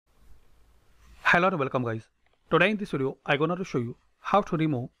Hello and welcome guys. Today in this video I'm gonna show you how to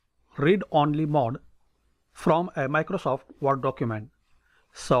remove read-only mode from a Microsoft Word document.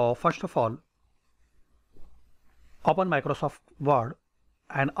 So first of all, open Microsoft Word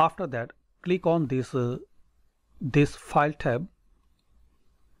and after that click on this file tab.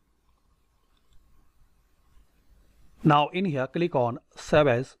 Now in here click on Save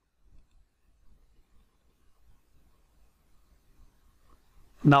As.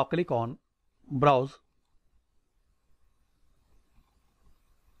 Now click on Browse.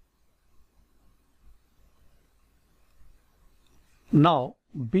 Now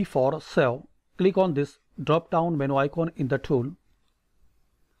before save, click on this drop down menu icon in the tool.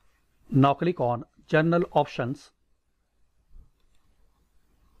 Now click on General Options.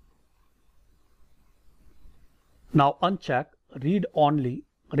 Now uncheck Read Only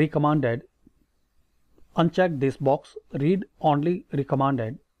Recommended. Uncheck this box Read Only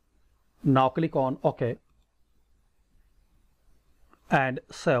Recommended. Now click on OK and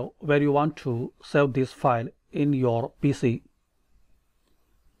save where you want to save this file in your PC.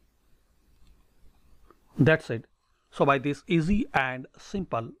 That's it. So by this easy and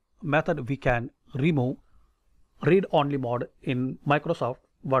simple method we can remove read-only mode in Microsoft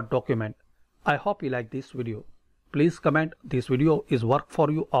Word document. I hope you like this video. Please comment this video is work for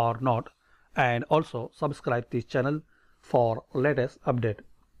you or not, and also subscribe this channel for latest update.